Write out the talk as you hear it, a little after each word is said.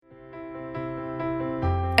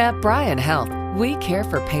At Bryan Health, we care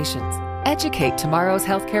for patients, educate tomorrow's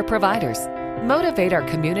healthcare providers, motivate our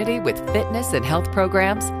community with fitness and health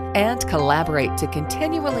programs, and collaborate to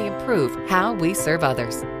continually improve how we serve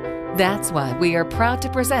others. That's why we are proud to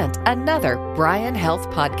present another Bryan Health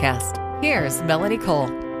podcast. Here's Melanie Cole.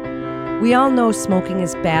 We all know smoking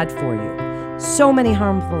is bad for you. So many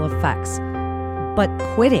harmful effects. But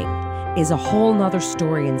quitting is a whole nother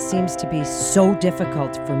story and seems to be so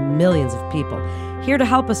difficult for millions of people. Here to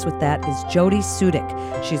help us with that is Jody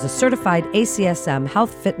Sudik. She's a certified ACSM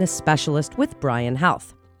health fitness specialist with Bryan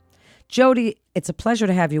Health. Jody, it's a pleasure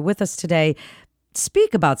to have you with us today.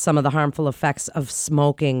 Speak about some of the harmful effects of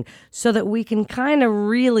smoking so that we can kind of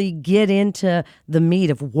really get into the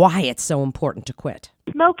meat of why it's so important to quit.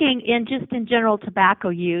 Smoking and just in general tobacco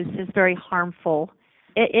use is very harmful.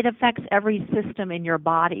 It affects every system in your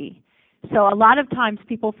body. So a lot of times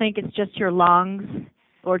people think it's just your lungs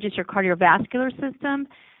or just your cardiovascular system,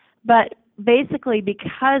 but basically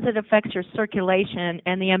because it affects your circulation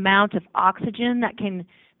and the amount of oxygen that can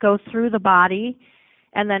go through the body,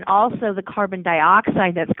 and then also the carbon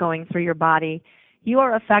dioxide that's going through your body, you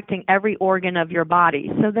are affecting every organ of your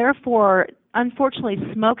body. So therefore, unfortunately,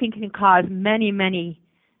 smoking can cause many, many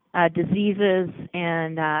diseases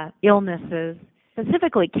and illnesses.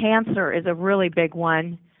 Specifically, cancer is a really big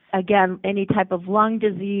one. Again, any type of lung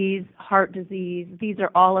disease, heart disease, these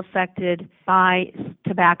are all affected by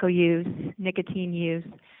tobacco use, nicotine use,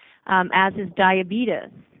 as is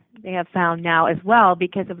diabetes. They have found now as well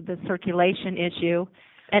because of the circulation issue.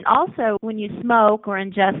 And also, when you smoke or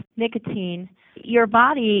ingest nicotine, your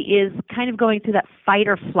body is kind of going through that fight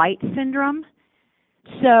or flight syndrome.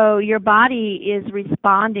 So your body is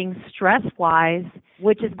responding stress-wise,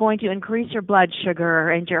 which is going to increase your blood sugar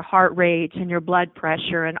and your heart rate and your blood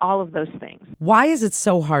pressure and all of those things. Why is it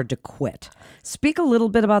so hard to quit? Speak a little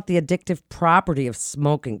bit about the addictive property of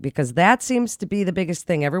smoking, because that seems to be the biggest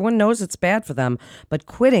thing. Everyone knows it's bad for them, but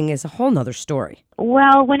quitting is a whole nother story.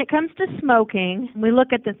 Well, when it comes to smoking, we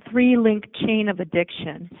look at the three-link chain of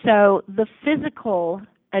addiction. So the physical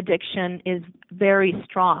addiction is very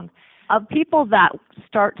strong. Of people that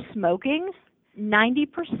start smoking,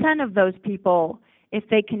 90% of those people, if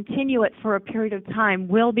they continue it for a period of time,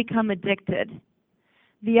 will become addicted.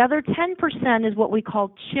 The other 10% is what we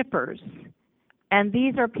call chippers. And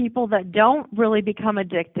these are people that don't really become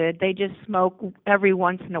addicted. They just smoke every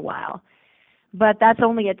once in a while. But that's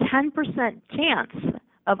only a 10% chance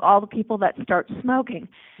of all the people that start smoking.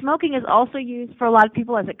 Smoking is also used for a lot of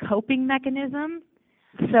people as a coping mechanism.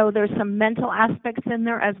 So there's some mental aspects in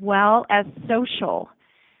there as well as social.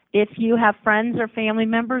 If you have friends or family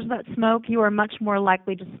members that smoke, you are much more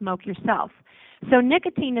likely to smoke yourself. So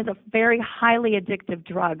nicotine is a very highly addictive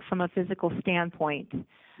drug from a physical standpoint.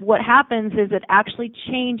 What happens is it actually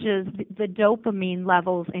changes the dopamine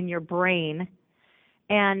levels in your brain.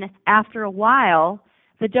 And after a while,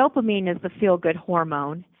 the dopamine is the feel-good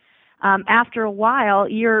hormone. After a while,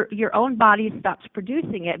 your own body stops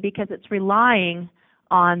producing it because it's relying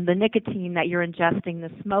on the nicotine that you're ingesting,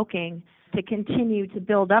 the smoking, to continue to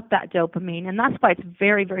build up that dopamine. And that's why it's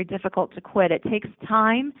very, very difficult to quit. It takes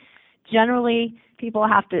time. Generally, people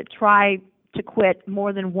have to try to quit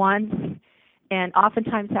more than once and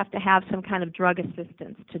oftentimes have to have some kind of drug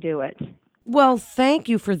assistance to do it. Well, thank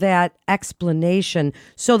you for that explanation.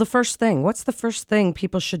 So what's the first thing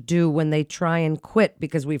people should do when they try and quit?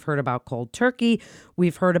 Because we've heard about cold turkey,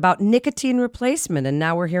 we've heard about nicotine replacement, and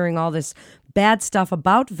now we're hearing all this bad stuff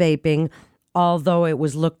about vaping, although it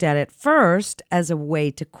was looked at first as a way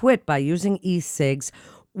to quit by using e-cigs.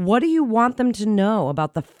 What do you want them to know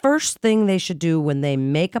about the first thing they should do when they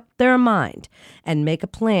make up their mind and make a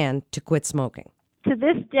plan to quit smoking? To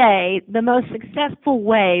this day, the most successful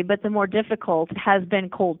way, but the more difficult, has been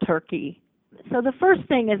cold turkey. So the first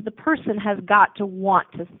thing is the person has got to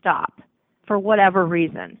want to stop for whatever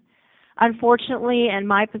reason. Unfortunately, in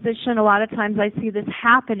my position, a lot of times I see this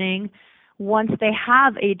happening once they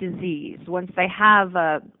have a disease, once they have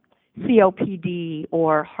a COPD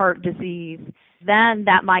or heart disease, then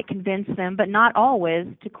that might convince them, but not always,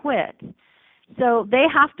 to quit. So they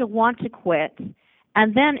have to want to quit.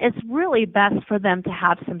 And then it's really best for them to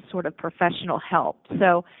have some sort of professional help.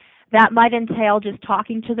 So that might entail just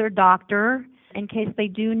talking to their doctor in case they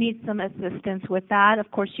do need some assistance with that. Of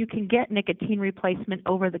course, you can get nicotine replacement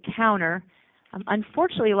over the counter.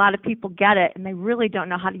 Unfortunately, a lot of people get it and they really don't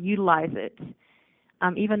know how to utilize it,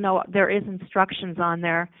 even though there is instructions on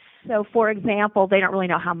there. So, for example, they don't really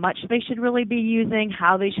know how much they should really be using,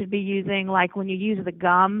 how they should be using. Like when you use the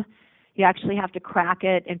gum, you actually have to crack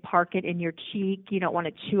it and park it in your cheek. You don't want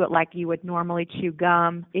to chew it like you would normally chew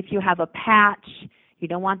gum. If you have a patch, You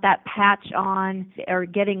don't want that patch on or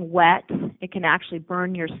getting wet. It can actually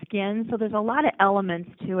burn your skin. So there's a lot of elements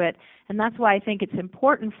to it, and that's why I think it's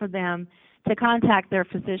important for them to contact their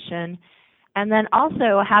physician. And then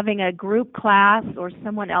also having a group class or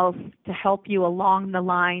someone else to help you along the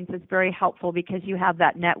lines is very helpful because you have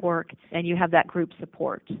that network and you have that group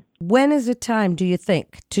support. When is it time, do you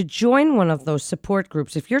think, to join one of those support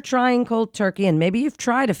groups? If you're trying cold turkey, and maybe you've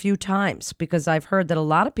tried a few times, because I've heard that a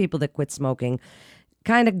lot of people that quit smoking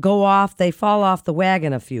kind of they fall off the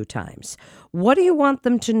wagon a few times. What do you want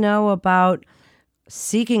them to know about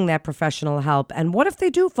seeking that professional help? And what if they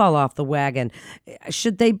do fall off the wagon?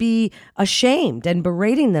 Should they be ashamed and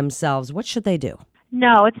berating themselves? What should they do?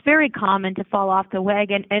 No, it's very common to fall off the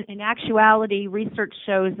wagon. And in actuality, research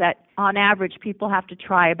shows that on average, people have to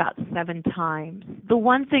try about 7 times. The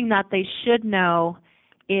one thing that they should know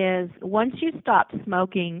is once you stop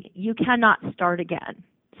smoking, you cannot start again.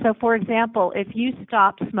 So, for example, if you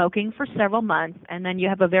stop smoking for several months and then you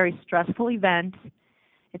have a very stressful event,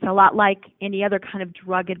 it's a lot like any other kind of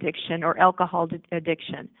drug addiction or alcohol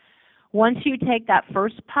addiction. Once you take that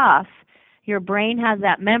first puff, your brain has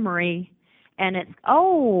that memory, and it's,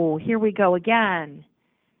 oh, here we go again.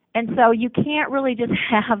 And so you can't really just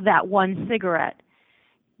have that one cigarette.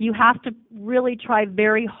 You have to really try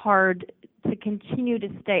very hard to continue to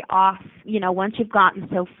stay off, once you've gotten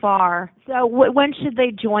so far. So when should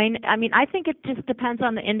they join? I mean, I think it just depends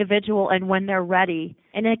on the individual and when they're ready.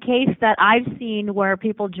 In a case that I've seen where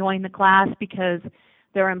people join the class because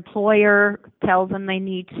their employer tells them they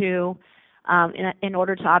need to in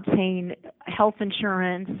order to obtain health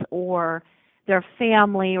insurance, or their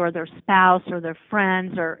family or their spouse or their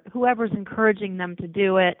friends or whoever's encouraging them to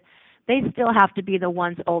do it, they still have to be the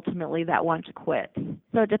ones ultimately that want to quit.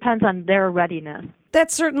 So it depends on their readiness.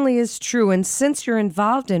 That certainly is true. And since you're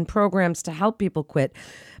involved in programs to help people quit,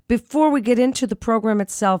 before we get into the program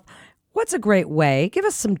itself, what's a great way? Give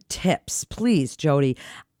us some tips, please, Jody,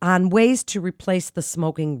 on ways to replace the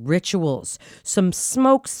smoking rituals. Some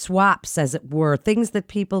smoke swaps, as it were, things that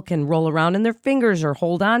people can roll around in their fingers or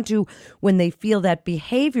hold on to when they feel that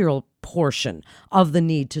behavioral portion of the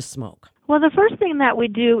need to smoke. Well, the first thing that we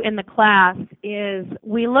do in the class is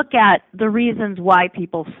we look at the reasons why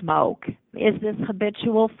people smoke. Is this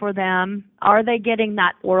habitual for them? Are they getting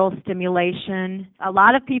that oral stimulation? A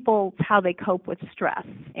lot of people, it's how they cope with stress.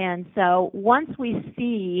 And so once we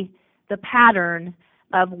see the pattern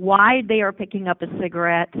of why they are picking up a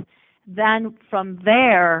cigarette, then from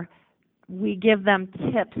there, we give them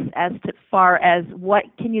tips as far as what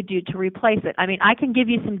can you do to replace it. I mean, I can give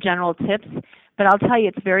you some general tips, but I'll tell you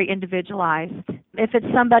it's very individualized. If it's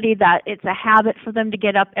somebody that it's a habit for them to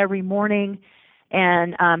get up every morning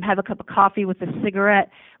and have a cup of coffee with a cigarette,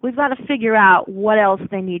 we've got to figure out what else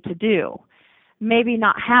they need to do. Maybe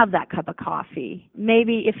not have that cup of coffee.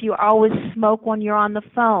 Maybe if you always smoke when you're on the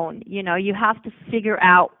phone, you have to figure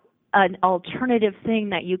out an alternative thing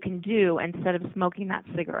that you can do instead of smoking that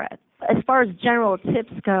cigarette. As far as general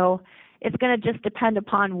tips go, it's going to just depend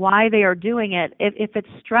upon why they are doing it. If it's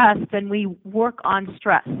stress, then we work on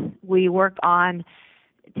stress. We work on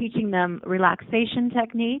teaching them relaxation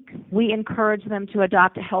techniques. We encourage them to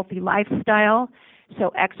adopt a healthy lifestyle.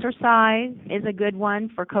 So exercise is a good one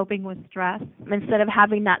for coping with stress. Instead of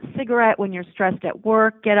having that cigarette when you're stressed at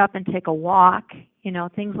work, get up and take a walk,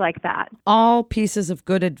 things like that. All pieces of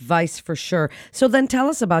good advice for sure. So then tell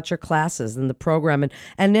us about your classes and the program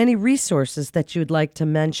and any resources that you'd like to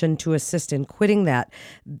mention to assist in quitting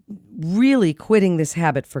this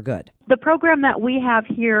habit for good. The program that we have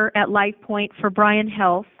here at LifePoint for Bryan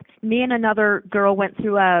Health, me and another girl went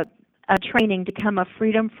through a training to become a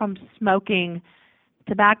Freedom from Smoking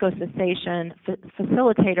tobacco cessation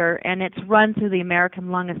facilitator, and it's run through the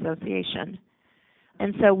American Lung Association.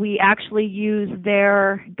 And so we actually use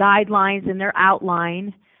their guidelines and their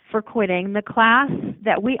outline for quitting. The class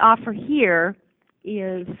that we offer here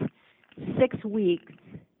is 6 weeks,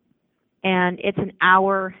 and it's an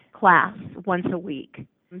hour class once a week.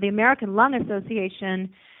 The American Lung Association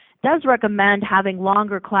does recommend having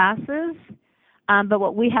longer classes, but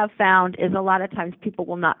what we have found is a lot of times people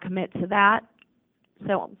will not commit to that.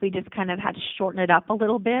 So we just kind of had to shorten it up a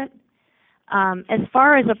little bit. As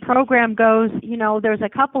far as a program goes, there's a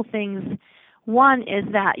couple things. One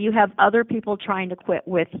is that you have other people trying to quit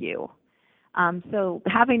with you. So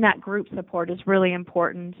having that group support is really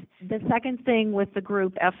important. The second thing with the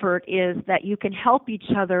group effort is that you can help each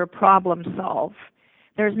other problem solve.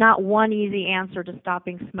 There's not one easy answer to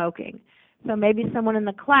stopping smoking. So maybe someone in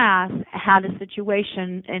the class had a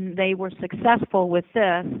situation and they were successful with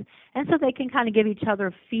this, and so they can kind of give each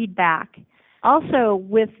other feedback. Also,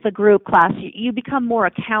 with the group class, you become more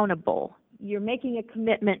accountable. you're making a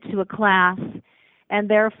commitment to a class, and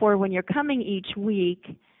therefore when you're coming each week,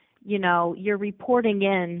 you're reporting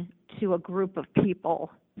in to a group of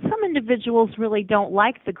people. Some individuals really don't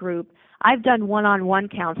like the group. I've done one-on-one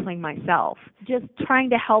counseling myself, just trying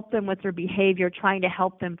to help them with their behavior, trying to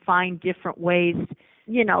help them find different ways.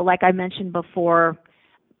 Like I mentioned before,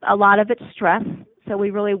 a lot of it's stress, so we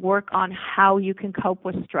really work on how you can cope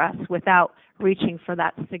with stress without reaching for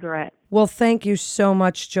that cigarette. Well, thank you so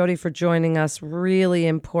much, Jody, for joining us. Really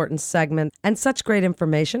important segment and such great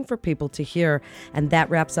information for people to hear. And that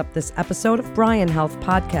wraps up this episode of Bryan Health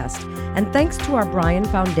Podcast. And thanks to our Bryan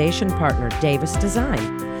Foundation partner, Davis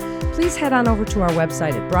Design. Please head on over to our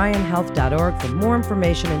website at bryanhealth.org for more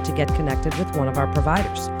information and to get connected with one of our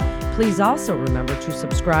providers. Please also remember to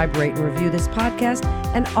subscribe, rate, and review this podcast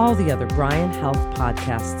and all the other Bryan Health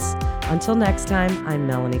podcasts. Until next time, I'm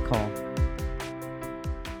Melanie Cole.